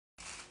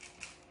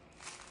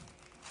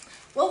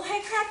Well,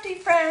 hey crafty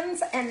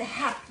friends, and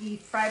happy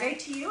Friday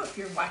to you if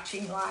you're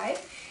watching live.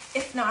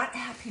 If not,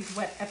 happy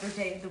whatever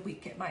day of the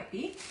week it might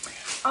be.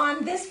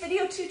 On this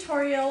video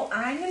tutorial,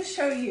 I'm going to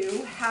show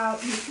you how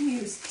you can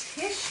use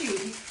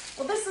tissue.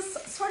 Well, this is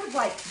sort of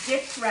like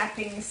gift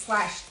wrapping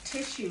slash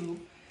tissue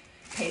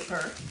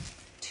paper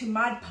to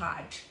Mod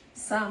Podge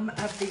some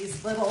of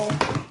these little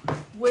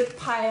wood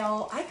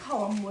pile, I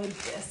call them wood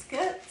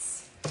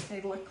biscuits.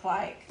 They look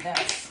like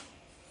this.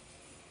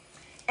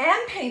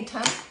 And paint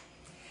them.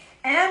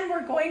 And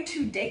we're going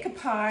to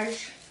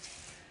decoupage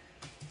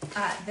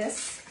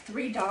this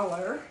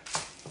 $3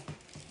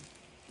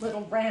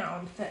 little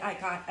round that I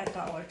got at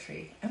Dollar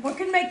Tree. And we're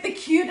gonna make the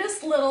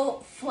cutest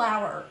little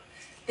flower,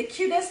 the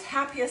cutest,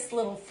 happiest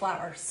little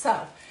flower.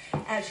 So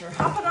as you're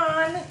hopping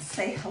on,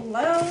 say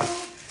hello.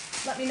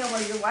 Let me know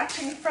where you're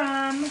watching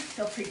from.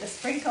 Feel free to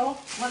sprinkle.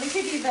 Let me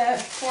give you the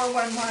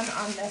 411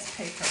 on this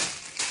paper.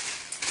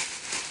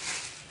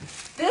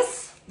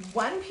 This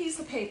one piece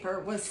of paper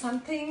was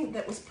something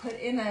that was put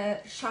in a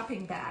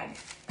shopping bag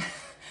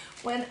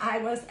when I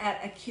was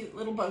at a cute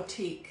little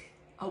boutique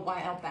a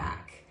while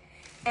back.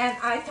 And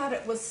I thought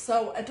it was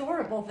so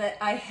adorable that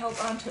I held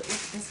on to it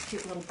with this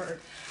cute little bird.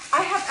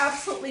 I have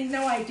absolutely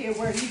no idea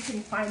where you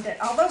can find it,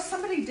 although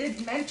somebody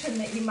did mention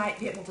that you might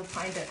be able to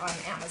find it on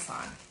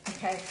Amazon,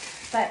 okay?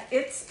 But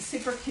it's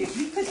super cute.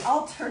 You could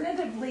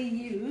alternatively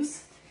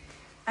use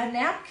a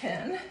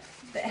napkin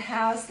that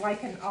has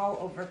like an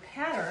all-over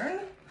pattern,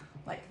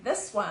 like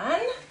this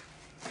one,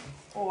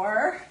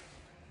 or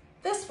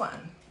this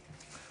one.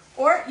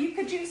 Or you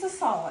could use a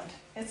solid.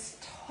 It's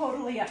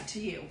totally up to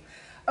you.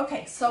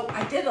 Okay, so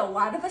I did a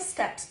lot of the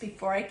steps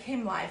before I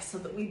came live so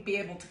that we'd be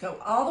able to go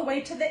all the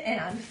way to the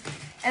end.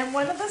 And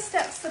one of the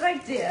steps that I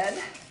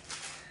did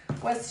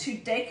was to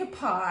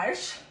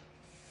decoupage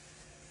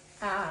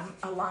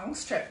a long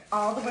strip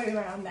all the way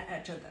around the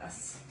edge of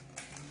this.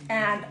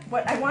 And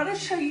what I want to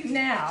show you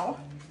now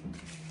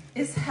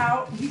is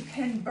how you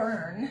can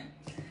burn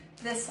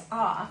this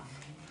off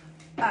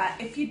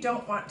if you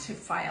don't want to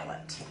file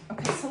it.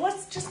 Okay, so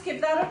let's just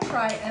give that a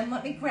try, and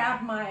let me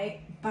grab my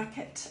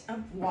bucket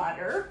of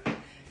water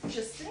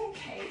just in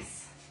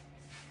case.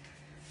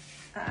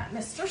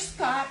 Mr.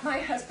 Scott, my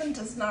husband,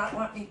 does not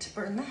want me to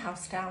burn the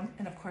house down,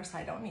 and of course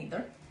I don't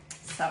either.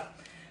 So,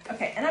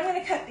 okay, and I'm going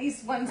to cut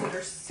these ones that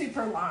are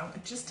super long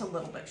just a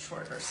little bit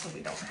shorter so we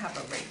don't have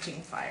a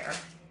raging fire.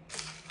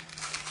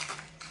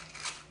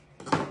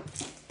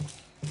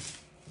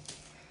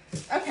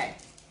 Okay,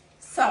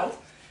 so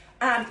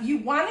you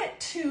want it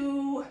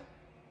to,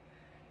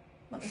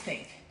 let me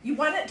think, you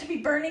want it to be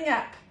burning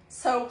up.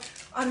 So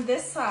on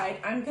this side,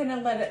 I'm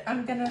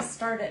gonna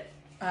start it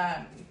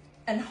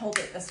and hold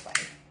it this way.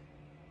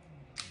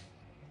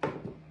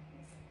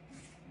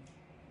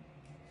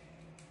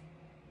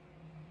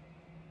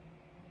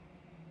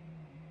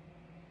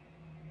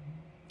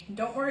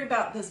 Don't worry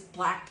about this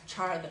black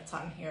char that's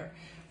on here.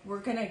 We're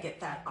gonna get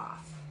that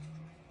off.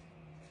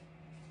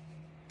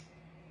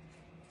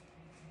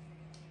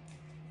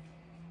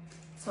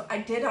 So I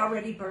did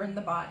already burn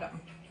the bottom.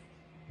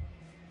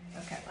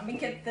 Okay, let me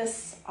get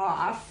this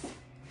off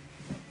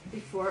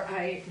before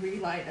I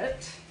relight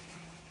it.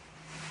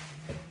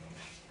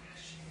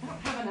 I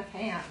don't have enough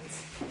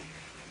hands.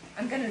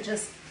 I'm gonna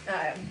just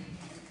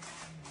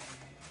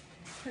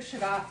push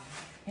it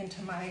off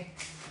into my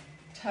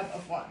tub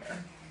of water.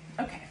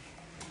 Okay,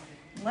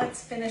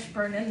 let's finish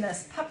burning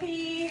this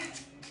puppy.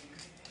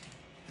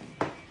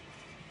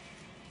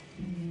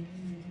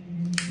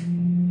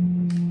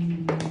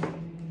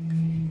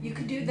 You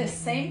could do the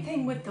same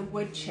thing with the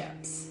wood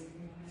chips.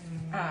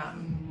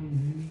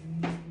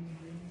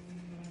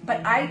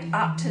 But I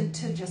opted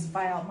to just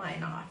file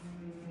mine off.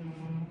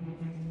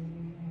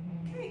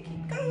 Okay,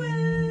 keep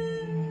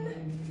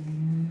going.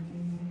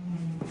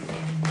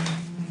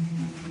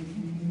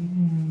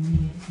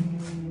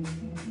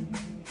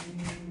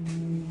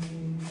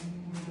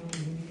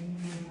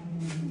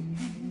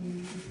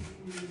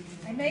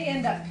 I may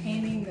end up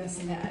painting this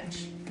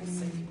edge. We'll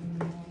see.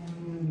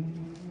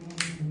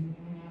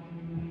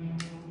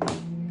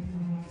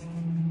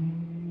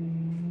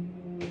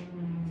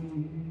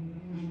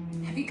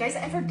 Have you guys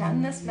ever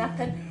done this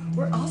method?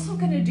 We're also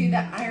going to do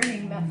the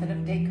ironing method of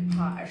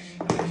decoupage.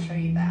 I'm going to show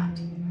you that.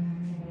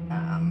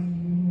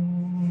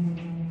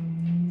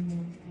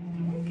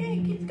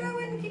 Okay, keep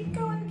going, keep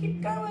going,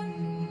 keep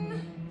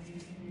going.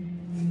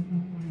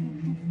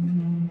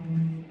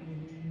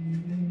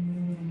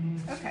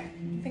 Okay,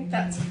 I think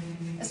that's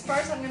as far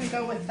as I'm going to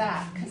go with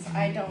that, because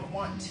I don't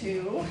want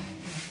to.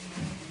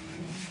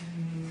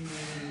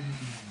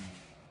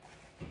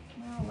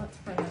 Well, let's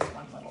burn this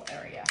one little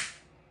area.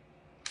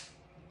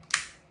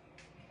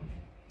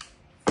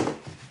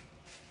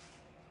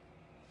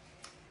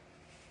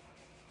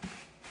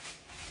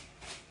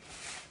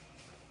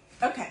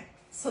 Okay,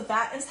 so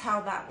that is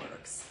how that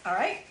works, all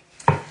right?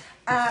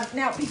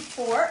 Now,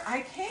 before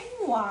I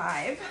came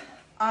live,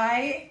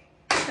 I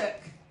took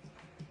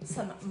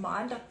some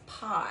Mod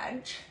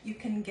Podge. You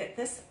can get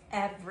this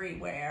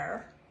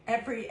everywhere.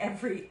 Every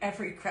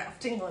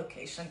crafting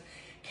location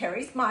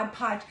carries Mod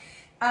Podge.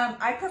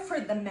 I prefer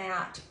the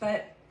matte,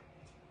 but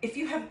if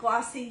you have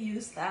glossy,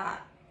 use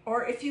that.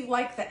 Or if you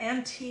like the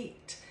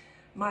antiqued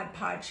Mod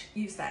Podge,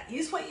 use that.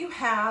 Use what you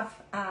have.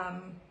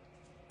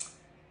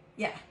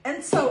 Yeah,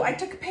 and so I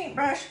took a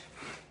paintbrush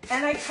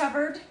and I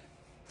covered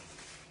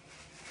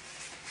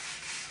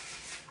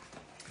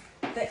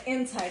the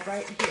inside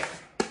right here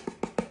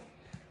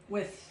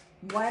with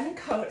one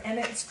coat, and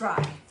it's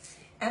dry.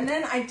 And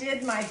then I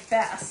did my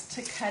best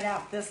to cut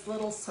out this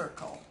little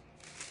circle.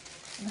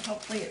 And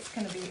hopefully it's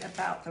going to be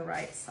about the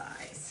right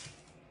size.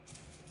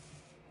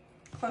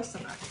 Close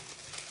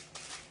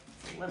enough.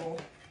 It's a little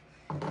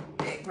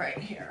big right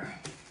here.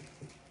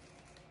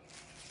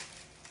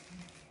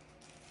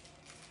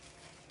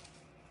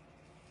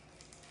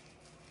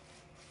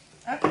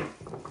 Okay,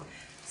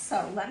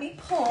 so let me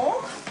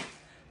pull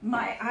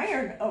my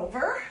iron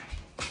over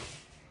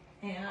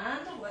and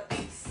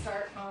let's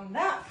start on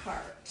that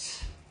part.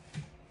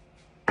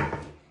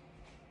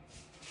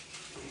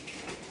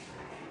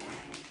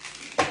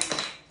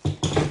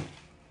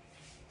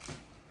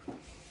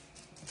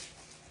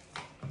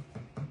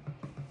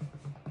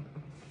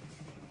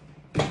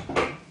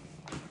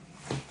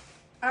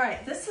 All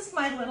right, this is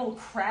my little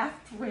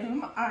craft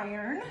room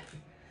iron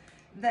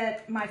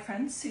that my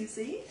friend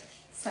Susie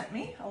sent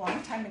me a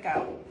long time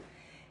ago.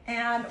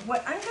 And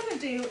what I'm gonna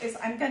do is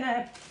I'm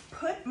gonna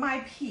put my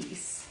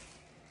piece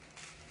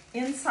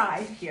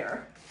inside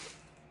here.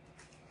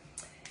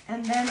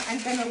 And then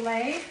I'm gonna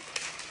lay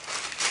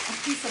a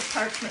piece of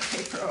parchment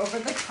paper over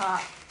the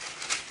top.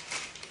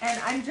 And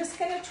I'm just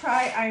gonna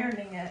try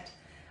ironing it.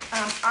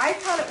 I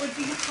thought it would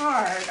be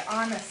hard,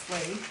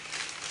 honestly,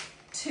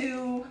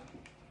 to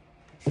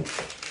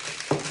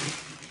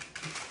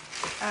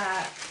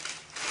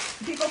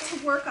be able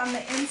to work on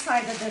the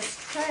inside of this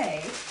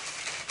tray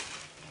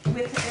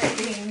with it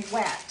being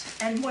wet.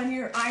 And when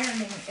you're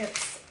ironing,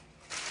 it's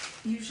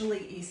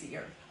usually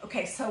easier.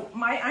 Okay, so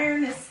my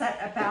iron is set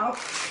about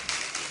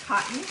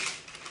cotton,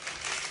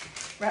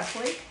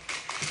 roughly,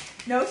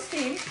 no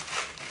steam.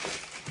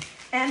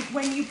 And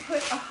when you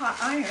put a hot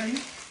iron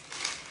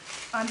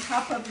on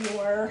top of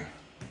your,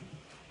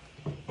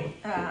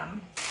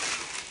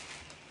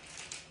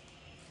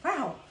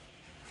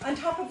 on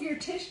top of your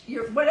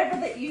tissue, whatever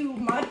that you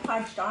Mod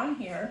Podged on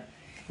here,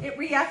 it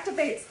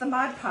reactivates the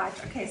Mod Podge.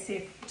 Okay,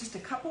 see, just a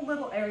couple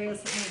little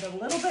areas that need a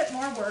little bit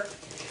more work,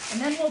 and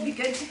then we'll be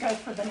good to go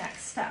for the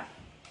next step.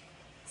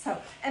 So,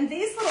 and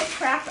these little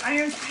craft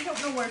irons, I don't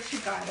know where she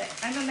got it.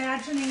 I'm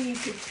imagining you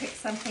could pick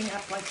something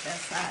up like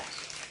this at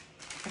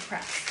a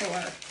craft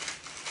store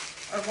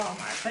or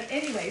Walmart. But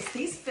anyways,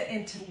 these fit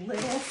into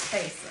little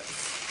spaces,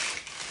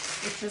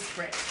 which is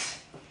great.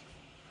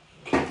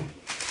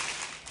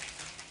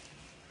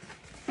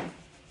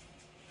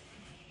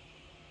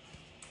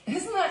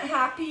 Isn't that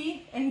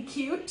happy and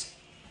cute?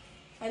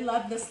 I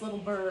love this little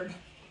bird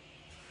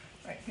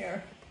right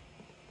here.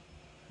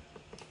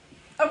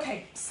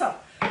 Okay, so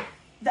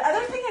the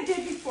other thing I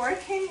did before I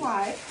came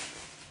live,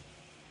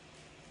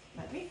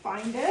 let me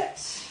find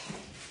it,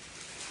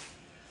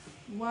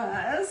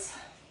 was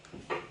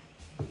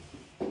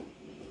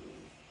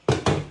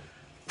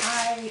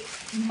I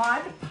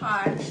Mod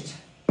Podged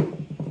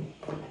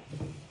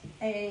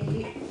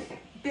a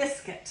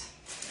biscuit,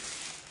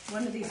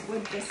 one of these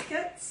wood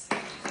biscuits.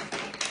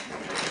 There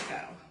we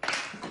go.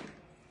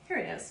 Here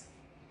it is.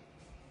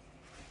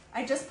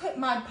 I just put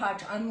Mod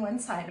Podge on one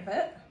side of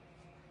it,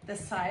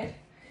 this side,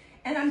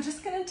 and I'm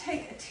just going to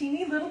take a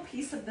teeny little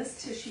piece of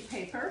this tissue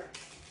paper,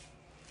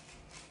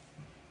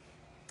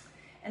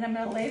 and I'm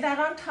going to lay that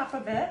on top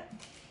of it.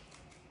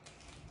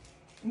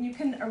 And you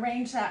can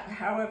arrange that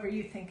however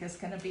you think is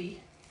going to be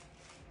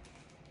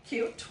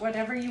cute,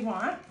 whatever you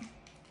want.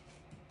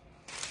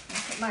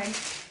 I'll put my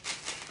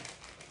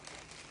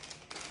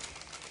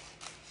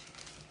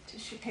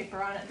tissue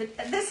paper on it.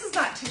 This is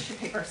not tissue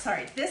paper,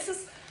 sorry. This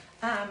is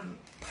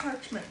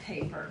parchment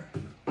paper,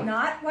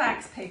 not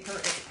wax paper,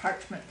 it's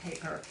parchment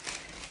paper.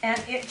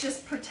 And it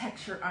just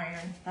protects your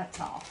iron, that's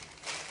all.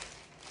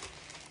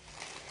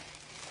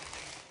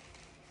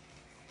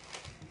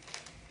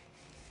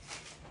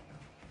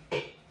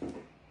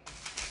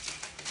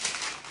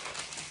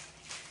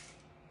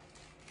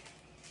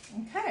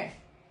 Okay,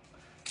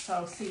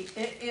 so see,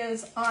 it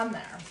is on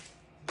there.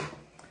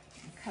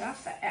 Cut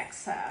off the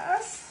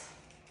excess.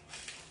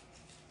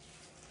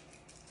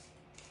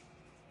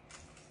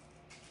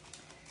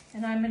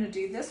 And I'm going to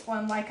do this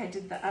one like I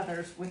did the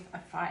others with a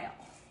file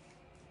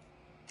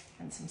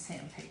and some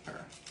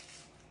sandpaper.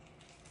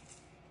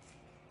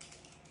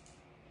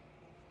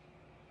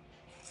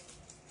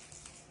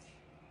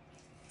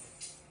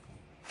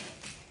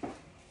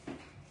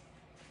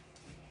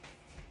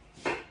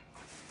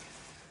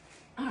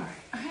 All right,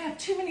 I have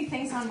too many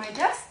things on my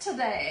desk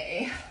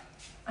today.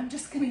 I'm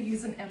just going to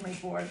use an emery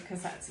board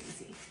because that's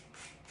easy.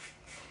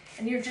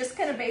 And you're just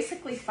going to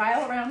basically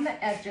file around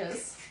the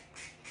edges.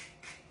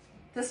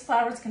 This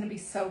flower is going to be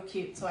so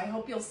cute, so I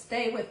hope you'll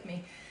stay with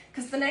me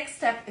because the next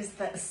step is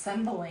the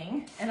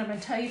assembling, and I'm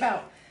going to tell you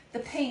about the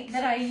paint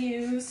that I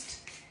used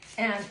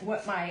and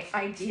what my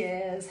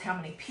idea is, how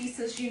many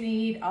pieces you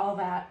need, all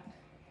that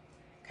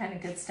kind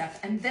of good stuff.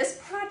 And this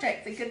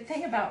project, the good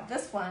thing about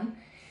this one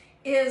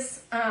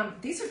is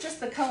these are just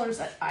the colors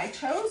that I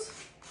chose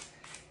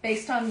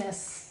based on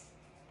this.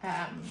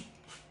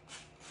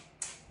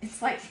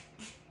 It's like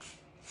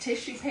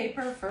tissue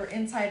paper for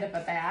inside of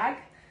a bag.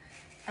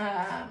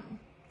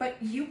 But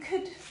you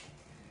could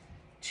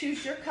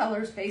choose your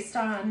colors based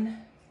on,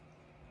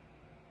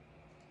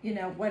 you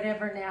know,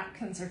 whatever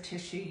napkins or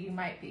tissue you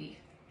might be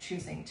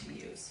choosing to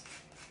use.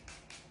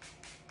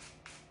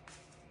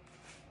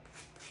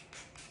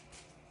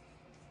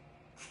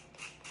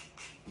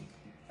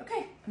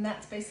 Okay, and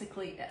that's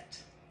basically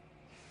it.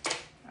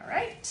 All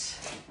right,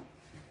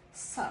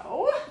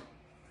 so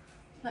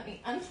let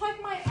me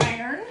unplug my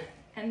iron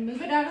and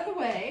move it out of the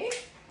way.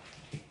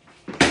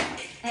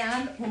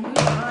 And we'll move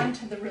on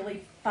to the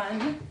really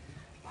fun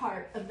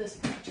part of this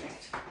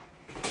project,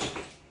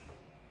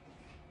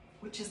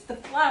 which is the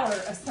flower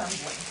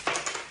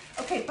assembly.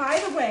 Okay, by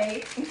the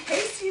way, in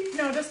case you've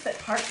noticed that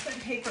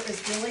parchment paper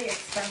is really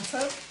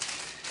expensive,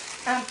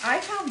 I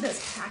found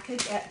this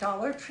package at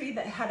Dollar Tree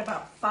that had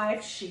about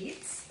 5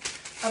 sheets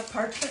of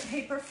parchment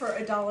paper for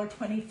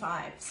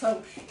 $1.25.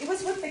 So it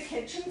was with the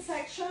kitchen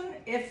section.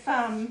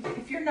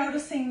 If you're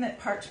noticing that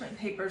parchment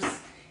paper's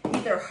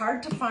either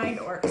hard to find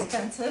or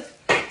expensive,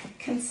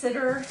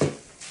 consider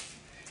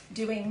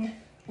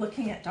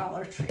looking at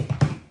Dollar Tree.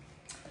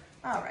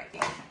 All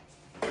right.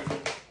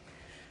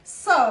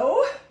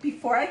 So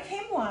before I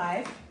came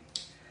live,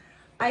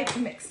 I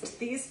mixed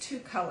these 2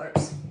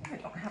 colors. I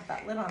don't have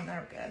that lid on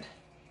there good.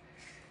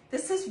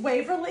 This is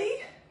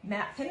Waverly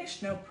Matte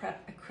Finish No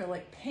Prep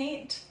Acrylic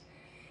Paint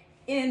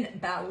in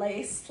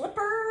Ballet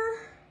Slipper.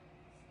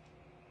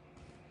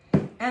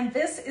 And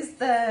this is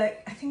the,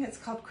 I think it's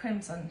called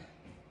Crimson.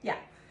 Yeah,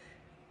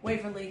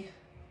 Waverly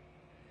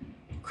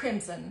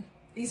Crimson.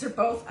 These are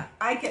both,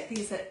 I get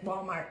these at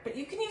Walmart, but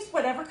you can use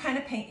whatever kind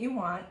of paint you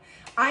want.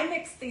 I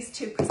mixed these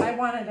 2 because I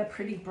wanted a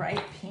pretty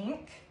bright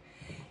pink.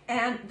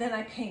 And then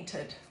I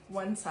painted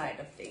one side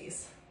of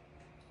these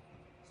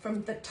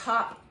from the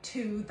top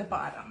to the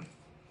bottom.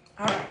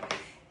 All right,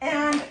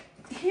 and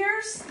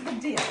here's the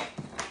deal.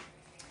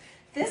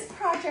 This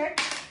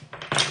project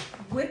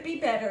would be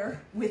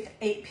better with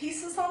 8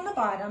 pieces on the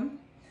bottom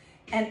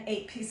and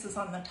 8 pieces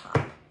on the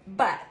top.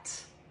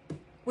 But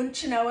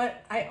wouldn't you know it,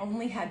 I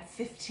only had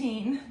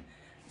 15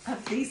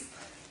 of these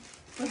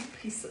little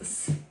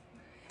pieces.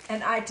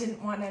 And I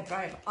didn't want to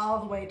drive all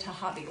the way to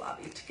Hobby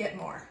Lobby to get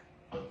more.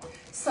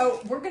 So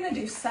we're going to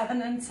do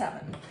 7 and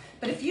 7.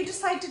 But if you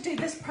decide to do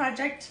this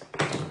project,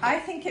 I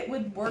think it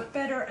would work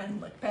better and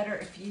look better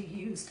if you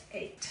used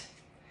 8.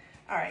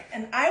 All right,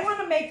 and I want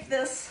to make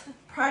this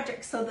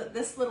project so that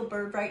this little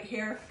bird right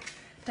here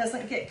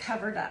doesn't get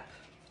covered up.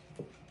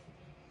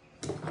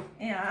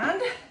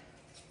 And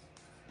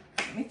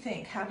let me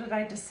think, how did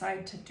I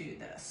decide to do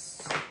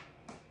this?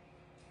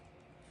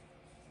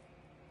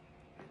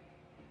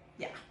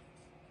 Yeah.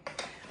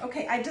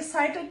 Okay, I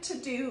decided to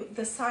do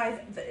the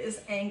side that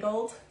is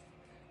angled,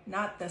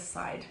 not this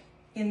side,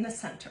 in the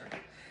center.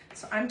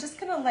 So I'm just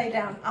gonna lay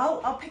down,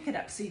 I'll pick it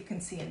up so you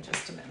can see in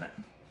just a minute.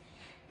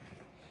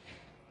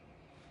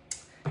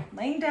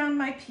 Laying down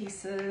my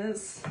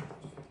pieces,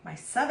 my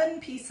 7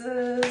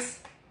 pieces.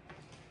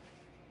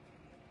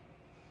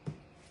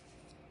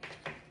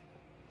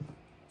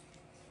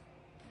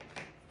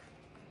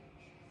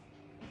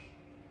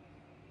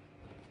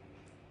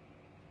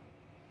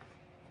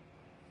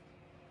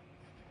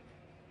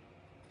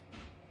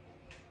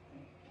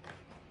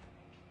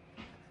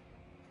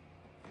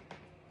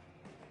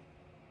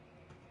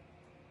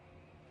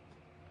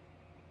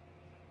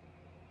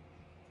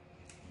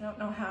 I don't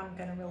know how I'm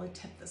going to really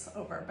tip this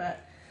over,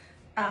 but,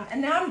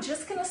 and now I'm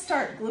just going to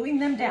start gluing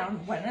them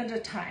down one at a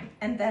time,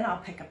 and then I'll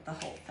pick up the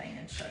whole thing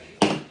and show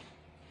you.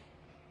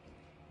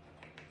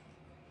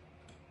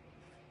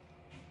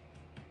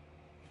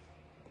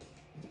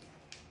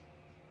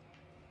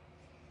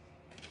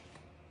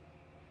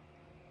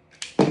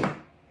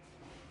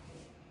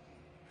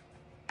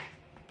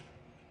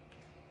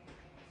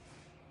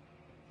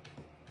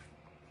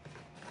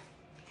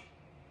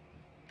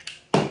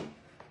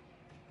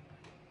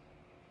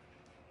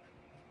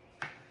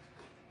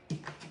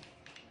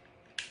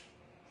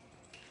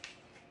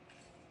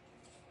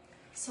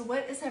 So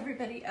what is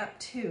everybody up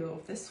to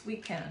this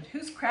weekend?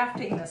 Who's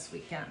crafting this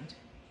weekend?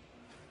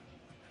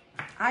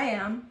 I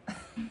am,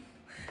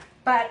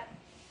 but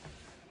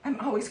I'm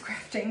always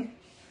crafting,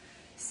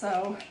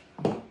 so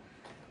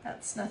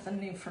that's nothing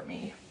new for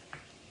me.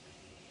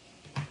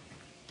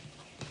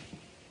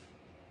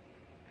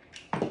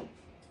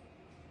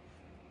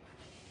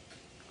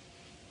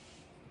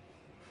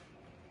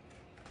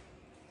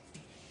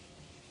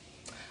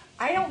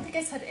 I don't think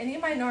I said any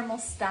of my normal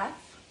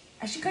stuff.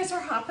 As you guys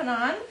are hopping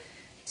on,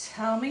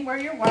 tell me where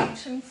you're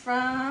watching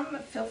from.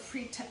 Feel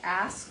free to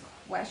ask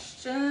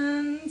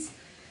questions.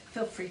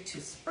 Feel free to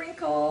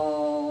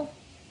sprinkle,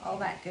 all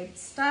that good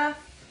stuff.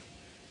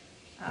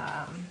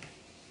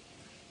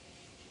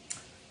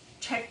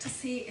 Check to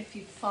see if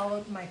you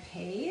followed my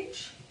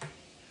page.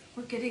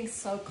 We're getting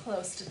so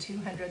close to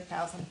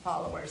 200,000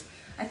 followers.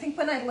 I think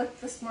when I looked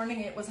this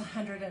morning, it was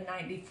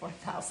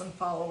 194,000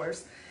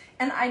 followers.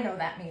 And I know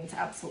that means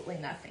absolutely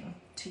nothing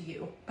to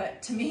you,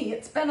 but to me,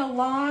 it's been a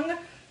long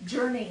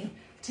journey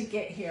to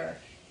get here.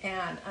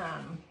 And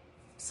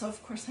so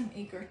of course I'm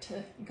eager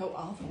to go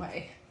all the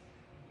way.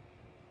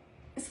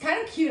 It's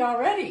kind of cute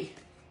already.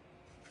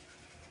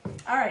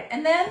 All right,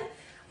 and then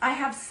I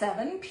have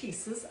 7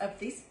 pieces of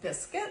these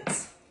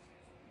biscuits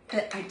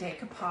that I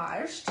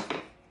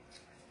decoupaged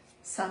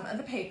some of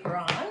the paper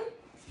on.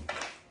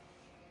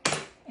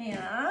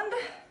 And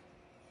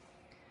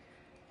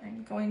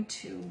I'm going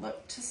to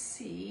look to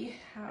see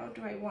how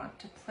do I want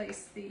to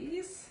place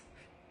these.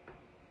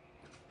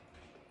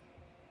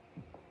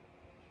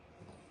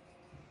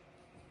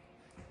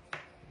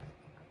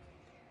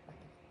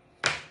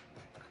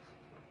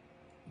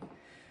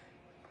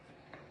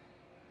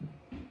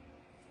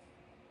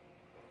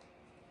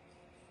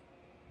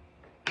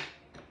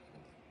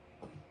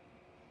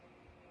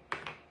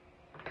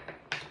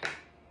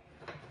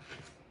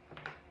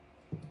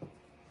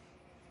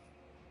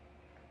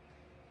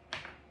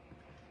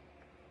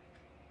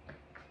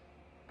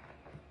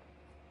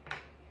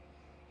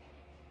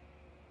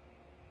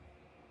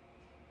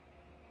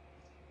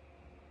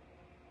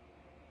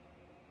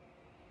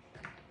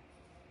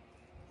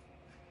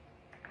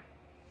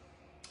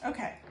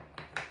 Okay,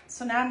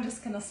 so now I'm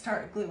just gonna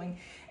start gluing.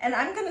 And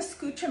I'm gonna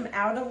scooch them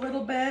out a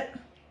little bit.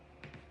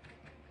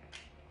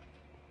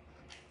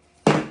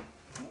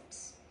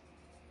 Oops.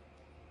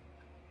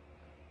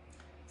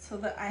 So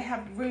that I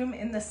have room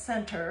in the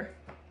center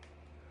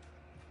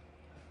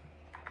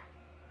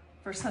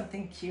for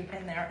something cute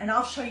in there. And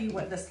I'll show you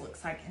what this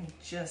looks like in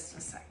just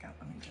a second.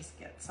 Let me just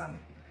get some of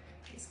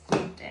these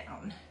glued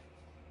down.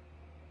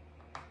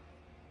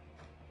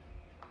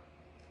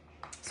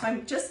 So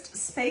I'm just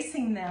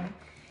spacing them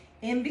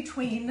in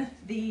between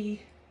the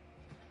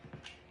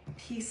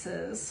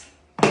pieces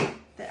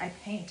that I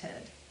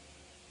painted.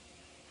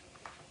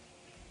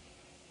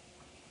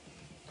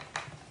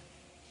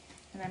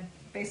 And I'm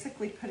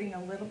basically putting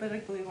a little bit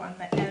of glue on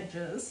the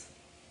edges.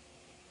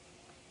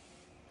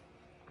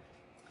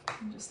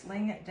 I'm just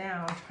laying it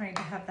down, trying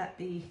to have that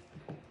be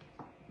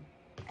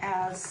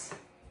as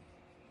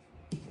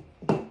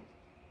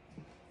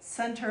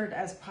centered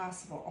as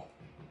possible.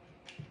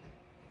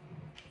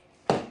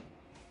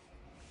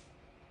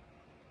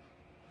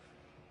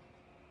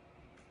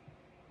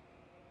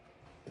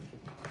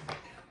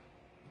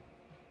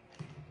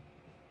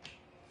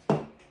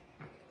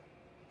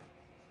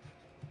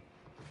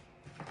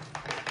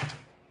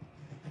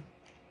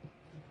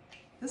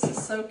 This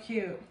is so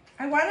cute.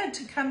 I wanted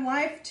to come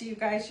live to you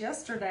guys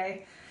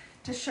yesterday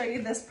to show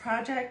you this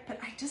project, but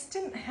I just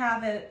didn't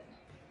have it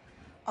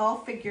all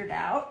figured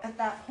out at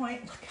that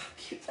point. Look how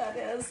cute that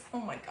is. Oh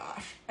my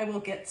gosh. I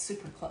will get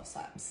super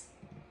close-ups.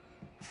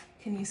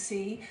 Can you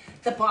see?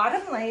 The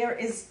bottom layer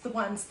is the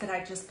ones that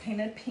I just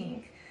painted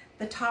pink.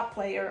 The top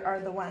layer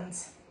are the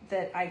ones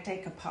that I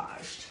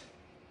decoupaged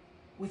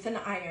with an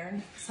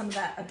iron, some of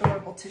that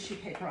adorable tissue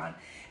paper on.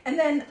 And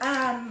then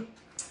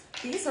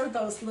these are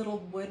those little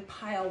wood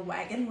pile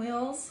wagon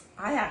wheels.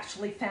 I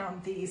actually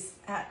found these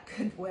at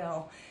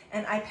Goodwill,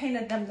 and I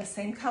painted them the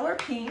same color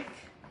pink.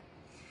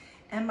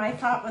 And my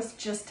thought was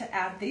just to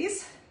add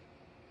these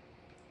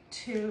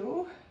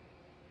to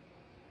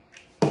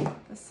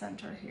the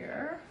center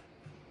here.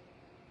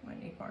 I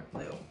need more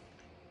glue.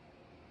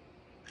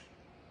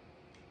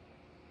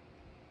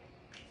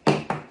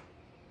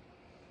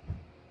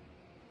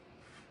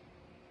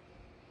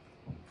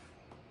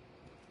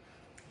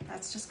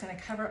 That's just going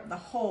to cover up the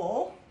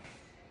hole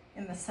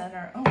in the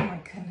center. Oh my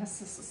goodness,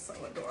 this is so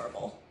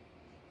adorable.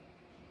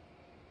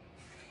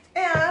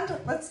 And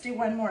let's do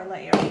one more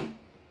layer.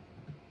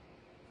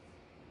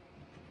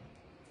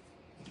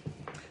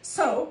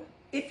 So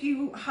if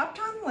you hopped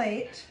on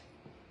late,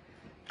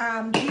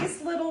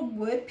 these little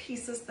wood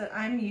pieces that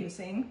I'm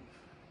using,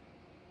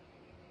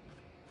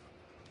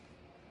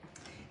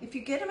 if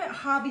you get them at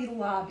Hobby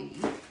Lobby,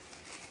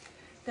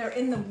 they're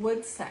in the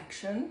wood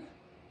section.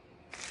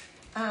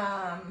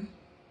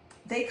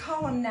 They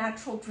call them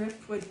natural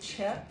driftwood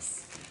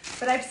chips,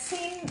 but I've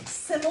seen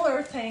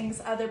similar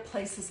things other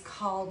places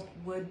called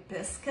wood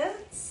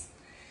biscuits.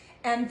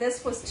 And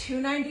this was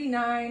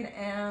 $2.99,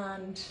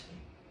 and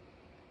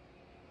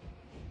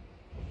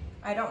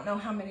I don't know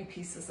how many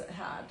pieces it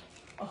had,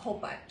 a whole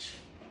bunch.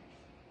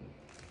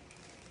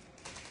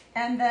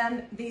 And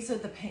then these are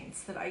the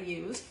paints that I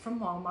used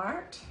from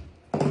Walmart.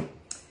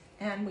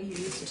 And we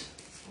used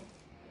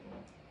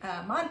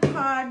Mod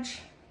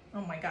Podge.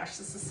 Oh my gosh,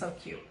 this is so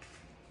cute.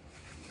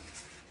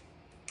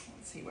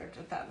 Let's see, where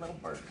did that little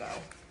bird go?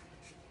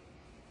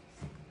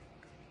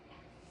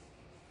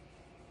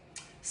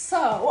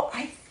 So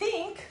I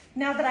think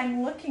now that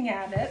I'm looking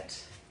at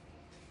it,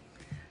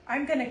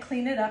 I'm gonna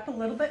clean it up a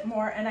little bit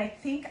more, and I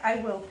think I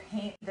will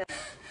paint this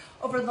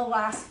over the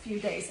last few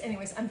days.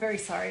 Anyways, I'm very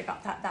sorry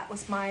about that. That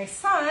was my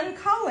son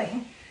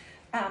calling.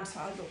 So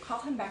I'll go call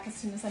him back as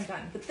soon as I'm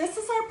done. But this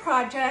is our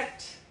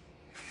project.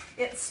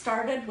 It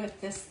started with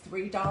this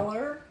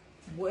 $3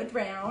 wood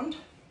round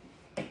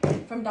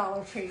from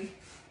Dollar Tree.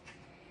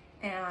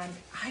 And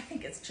I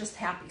think it's just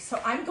happy.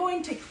 So I'm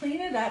going to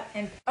clean it up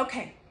and,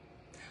 okay,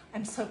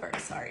 I'm so very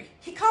sorry.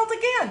 He called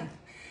again.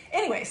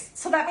 Anyways,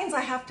 so that means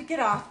I have to get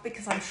off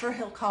because I'm sure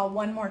he'll call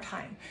one more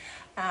time.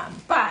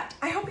 But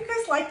I hope you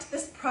guys liked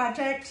this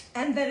project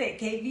and that it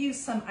gave you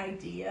some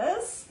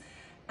ideas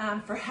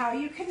for how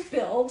you can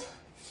build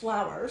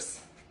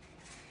flowers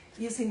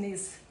using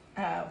these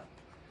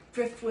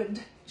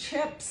driftwood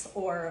chips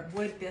or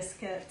wood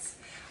biscuits.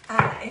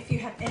 If you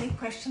have any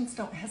questions,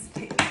 don't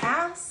hesitate to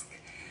ask.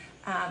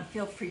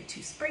 Feel free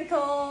to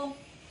sprinkle.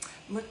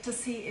 Look to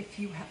see if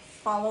you have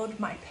followed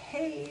my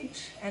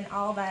page and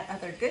all that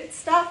other good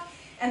stuff.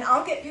 And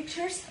I'll get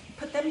pictures,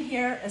 put them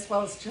here as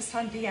well as just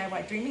on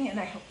DIY Dreaming, and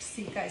I hope to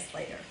see you guys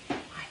later.